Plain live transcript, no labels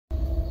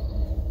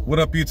What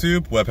up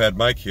YouTube, Webhead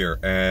Mike here,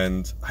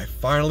 and I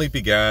finally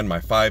began my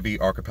 5e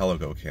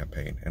Archipelago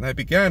campaign, and I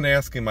began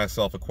asking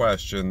myself a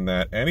question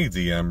that any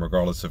DM,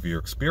 regardless of your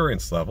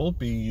experience level,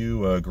 be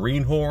you a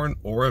greenhorn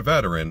or a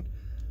veteran,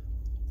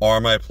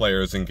 are my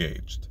players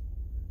engaged?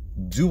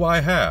 Do I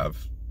have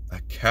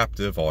a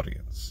captive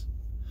audience?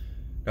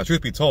 Now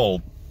truth be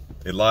told,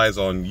 it lies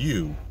on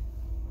you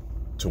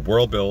to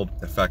world build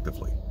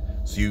effectively.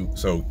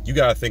 So you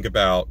gotta think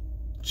about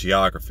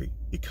geography,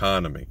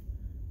 economy,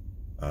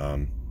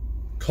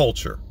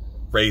 culture,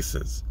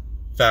 races,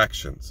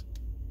 factions,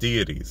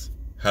 deities.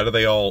 How do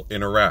they all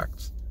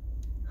interact?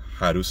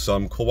 How do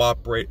some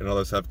cooperate and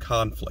others have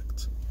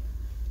conflict?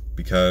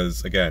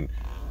 Because, again,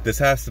 this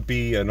has to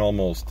be an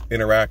almost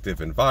interactive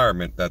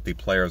environment that the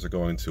players are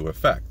going to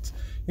affect.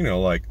 You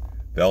know, like,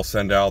 they'll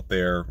send out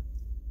their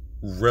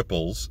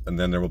ripples, and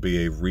then there will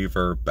be a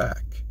reverb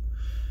back.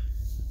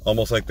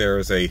 Almost like there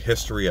is a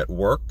history at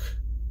work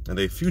and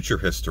a future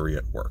history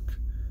at work.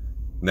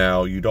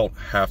 Now, you don't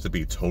have to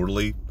be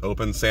totally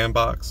open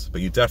sandbox, but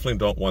you definitely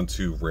don't want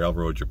to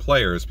railroad your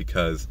players,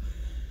 because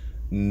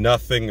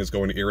nothing is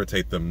going to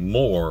irritate them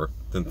more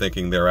than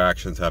thinking their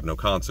actions have no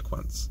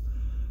consequence.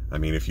 I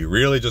mean, if you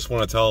really just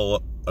want to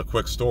tell a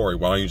quick story,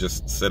 why don't you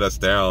just sit us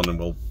down and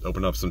we'll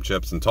open up some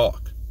chips and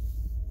talk?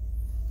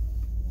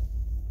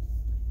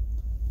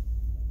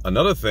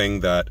 Another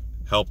thing that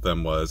helped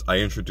them was I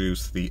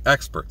introduced the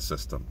expert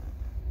system.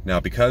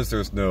 Now, because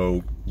there's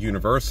no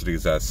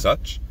universities as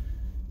such,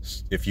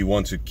 if you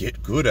want to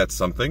get good at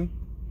something,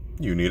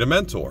 you need a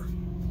mentor.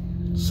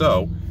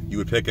 So you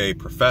would pick a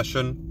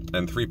profession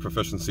and 3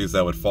 proficiencies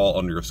that would fall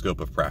under your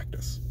scope of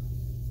practice.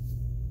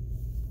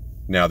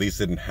 Now, these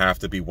didn't have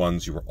to be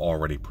ones you were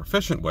already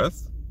proficient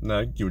with.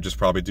 No, you would just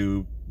probably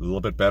do a little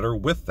bit better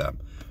with them.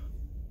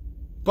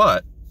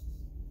 But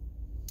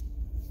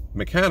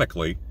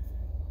mechanically,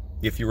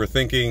 if you were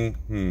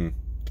thinking,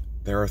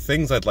 there are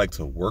things I'd like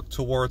to work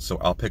towards, so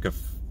I'll pick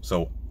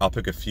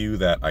a few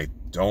that I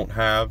don't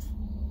have,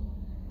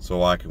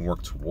 so I can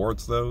work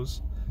towards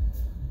those.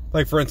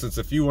 Like, for instance,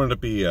 if you wanted to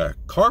be a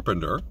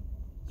carpenter,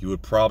 you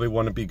would probably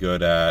want to be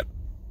good at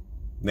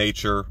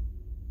nature,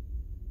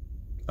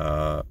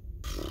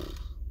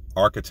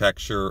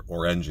 architecture,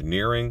 or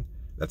engineering.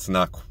 That's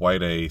not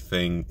quite a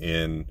thing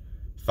in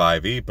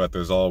 5e, but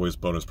there's always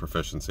bonus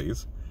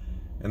proficiencies.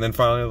 And then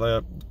finally,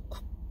 the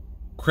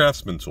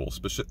craftsman tools,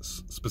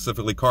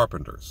 specifically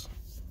carpenters.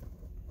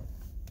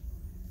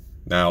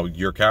 Now,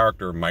 your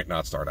character might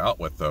not start out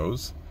with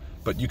those,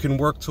 but you can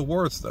work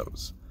towards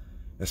those,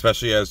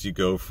 especially as you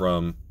go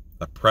from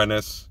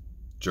apprentice,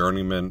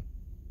 journeyman,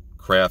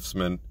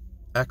 craftsman,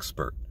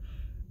 expert.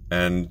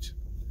 And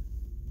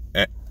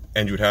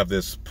you'd have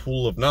this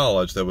pool of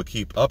knowledge that would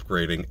keep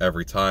upgrading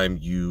every time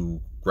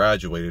you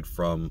graduated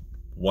from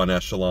one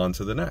echelon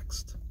to the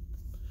next.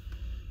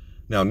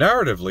 Now,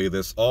 narratively,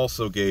 this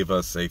also gave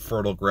us a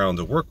fertile ground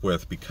to work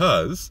with,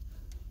 because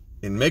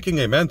in making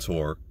a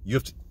mentor, you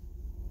have to,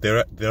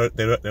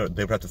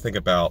 they would have to think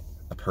about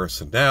a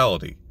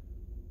personality,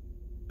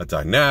 a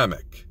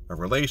dynamic, a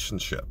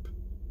relationship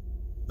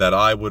that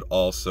I would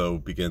also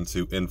begin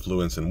to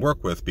influence and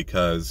work with,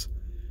 because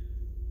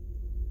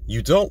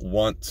you don't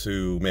want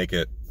to make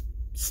it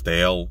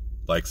stale,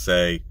 like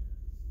say,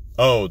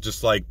 oh,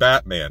 just like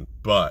Batman,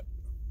 but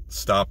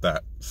stop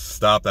that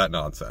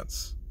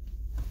nonsense.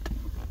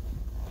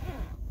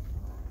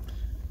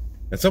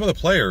 And some of the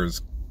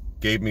players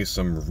gave me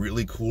some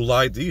really cool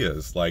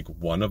ideas. Like,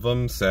 one of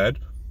them said,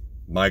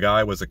 my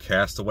guy was a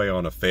castaway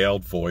on a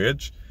failed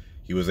voyage.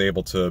 He was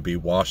able to be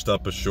washed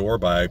up ashore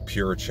by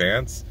pure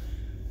chance,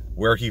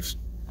 where he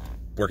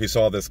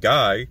saw this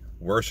guy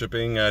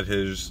worshiping at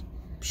his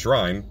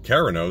shrine,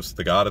 Keranos,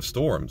 the god of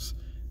storms,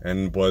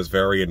 and was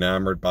very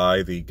enamored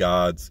by the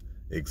god's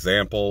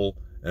example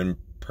and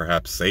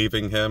perhaps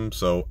saving him,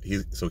 so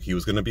he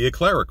was going to be a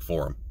cleric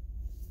for him.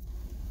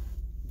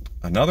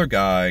 Another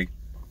guy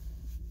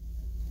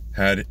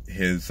had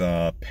his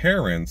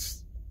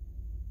parents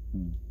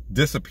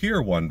disappear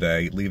one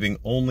day, leaving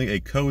only a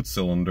code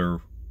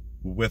cylinder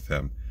with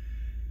him,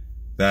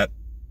 that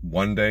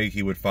one day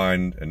he would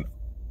find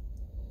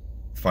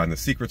the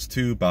secrets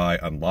to by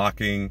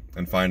unlocking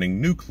and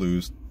finding new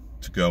clues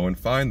to go and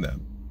find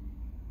them.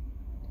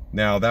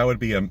 Now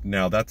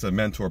that's a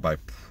mentor by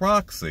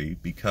proxy,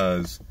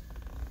 because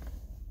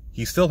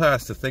he still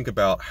has to think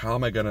about, how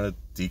am I going to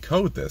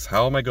decode this?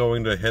 How am I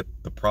going to hit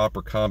the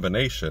proper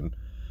combination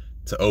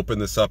to open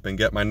this up and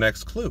get my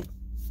next clue?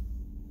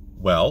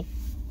 Well,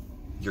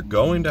 you're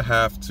going to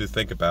have to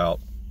think about,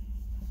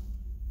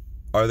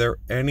 are there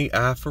any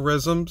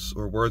aphorisms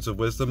or words of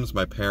wisdoms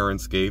my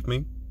parents gave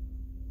me?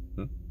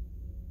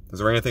 Is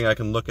there anything I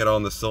can look at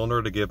on the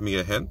cylinder to give me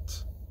a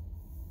hint?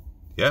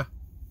 Yeah.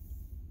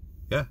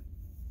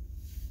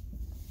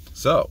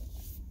 So,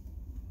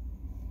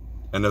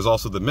 and there's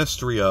also the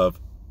mystery of,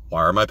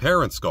 why are my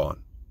parents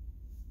gone?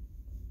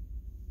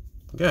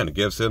 Again, it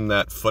gives him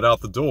that foot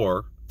out the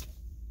door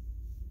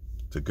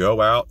to go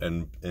out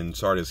and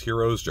start his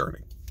hero's journey.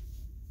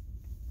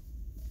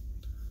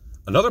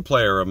 Another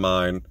player of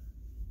mine,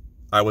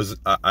 I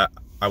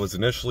I was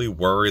initially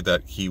worried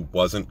that he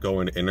wasn't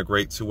going to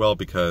integrate too well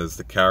because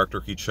the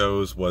character he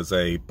chose was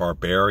a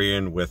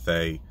barbarian with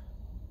a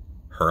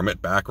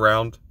hermit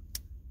background.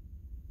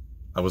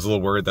 I was a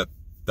little worried that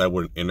that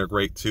wouldn't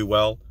integrate too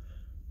well,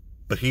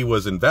 but he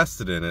was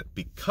invested in it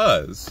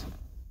because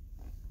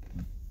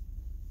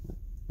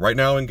right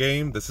now in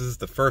game, this is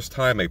the first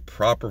time a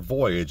proper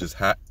voyage is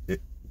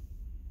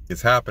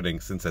happening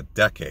since a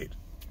decade.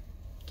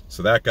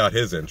 So that got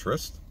his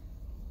interest.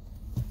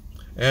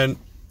 And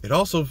it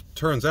also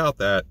turns out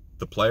that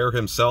the player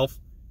himself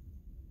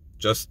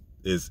just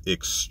is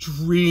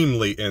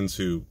extremely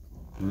into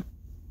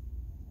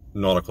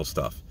nautical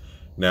stuff.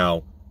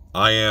 Now,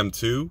 I am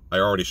too. I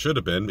already should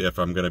have been if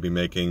I'm going to be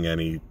making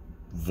any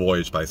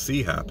voyage by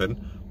sea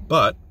happen.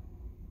 But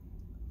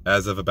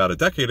as of about a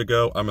decade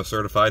ago, I'm a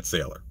certified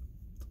sailor.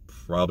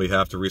 Probably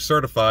have to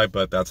recertify,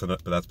 but that's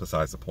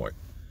besides the point.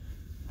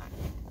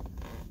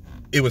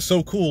 It was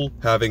so cool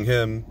having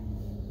him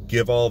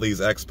give all these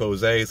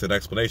exposés and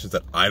explanations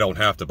that I don't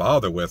have to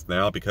bother with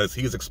now because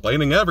he's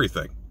explaining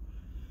everything.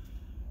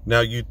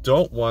 Now, you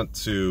don't want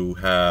to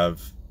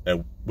have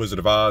a Wizard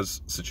of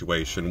Oz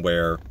situation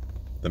where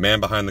the man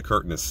behind the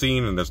curtain is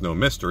seen and there's no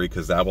mystery,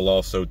 because that will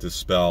also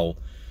dispel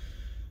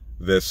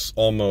this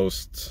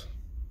almost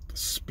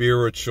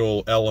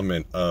spiritual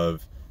element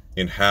of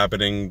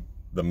inhabiting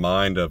the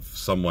mind of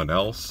someone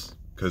else,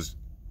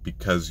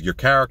 because your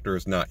character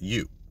is not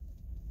you,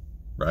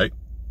 right?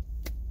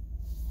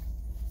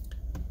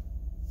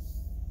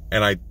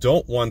 And I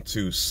don't want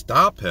to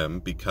stop him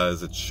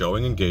because it's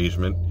showing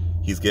engagement.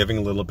 He's giving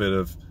a little bit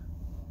of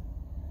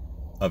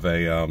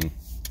a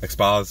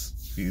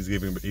he's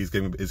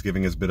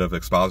giving his bit of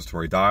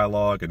expository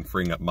dialogue and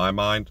freeing up my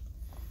mind.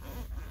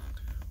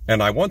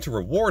 And I want to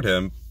reward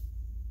him,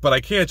 but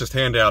I can't just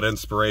hand out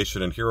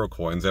inspiration and hero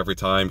coins every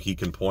time he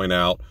can point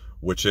out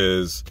which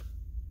is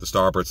the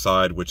starboard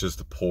side, which is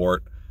the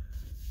port.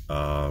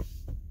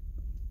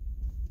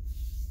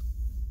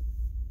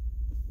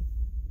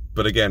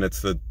 But again,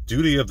 it's the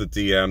duty of the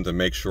DM to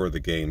make sure the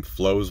game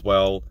flows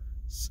well,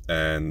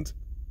 and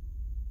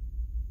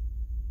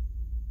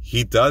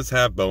he does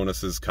have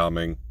bonuses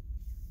coming.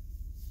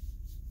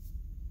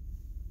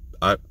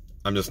 I'm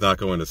just not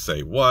going to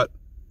say what,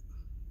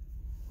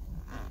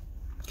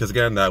 because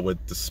again, that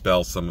would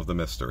dispel some of the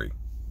mystery.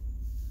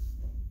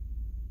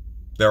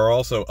 There are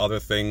also other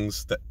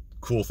things,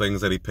 cool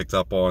things that he picked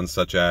up on,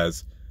 such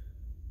as,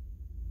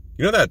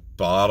 you know that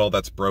bottle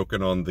that's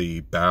broken on the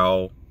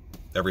bow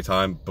every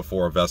time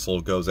before a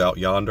vessel goes out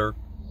yonder?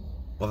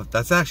 Well,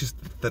 that's actually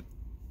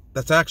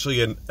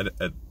a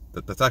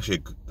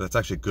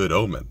good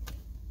omen.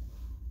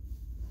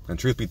 And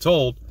truth be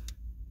told,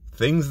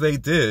 things they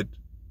did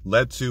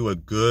led to a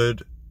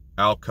good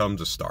outcome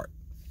to start.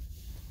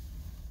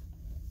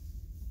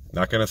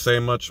 Not going to say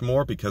much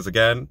more because,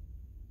 again,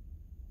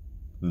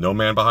 no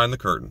man behind the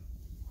curtain.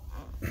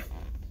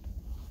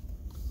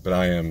 But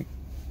I am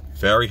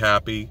very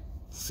happy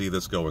to see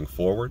this going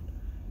forward.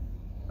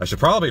 I should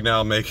probably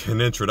now make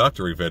an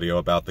introductory video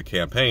about the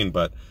campaign,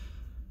 but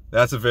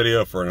that's a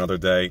video for another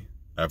day.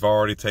 I've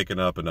already taken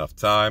up enough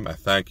time. I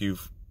thank you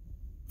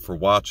for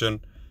watching.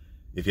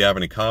 If you have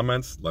any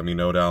comments, let me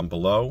know down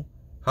below.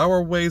 How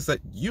are ways that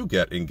you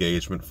get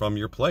engagement from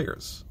your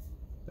players?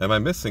 Am I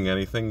missing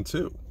anything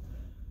too?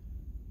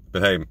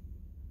 But hey,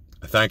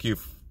 I thank you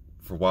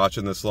for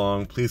watching this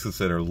long. Please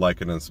consider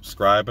liking and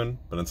subscribing.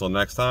 But until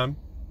next time,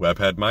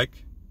 Webhead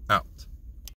Mike, out.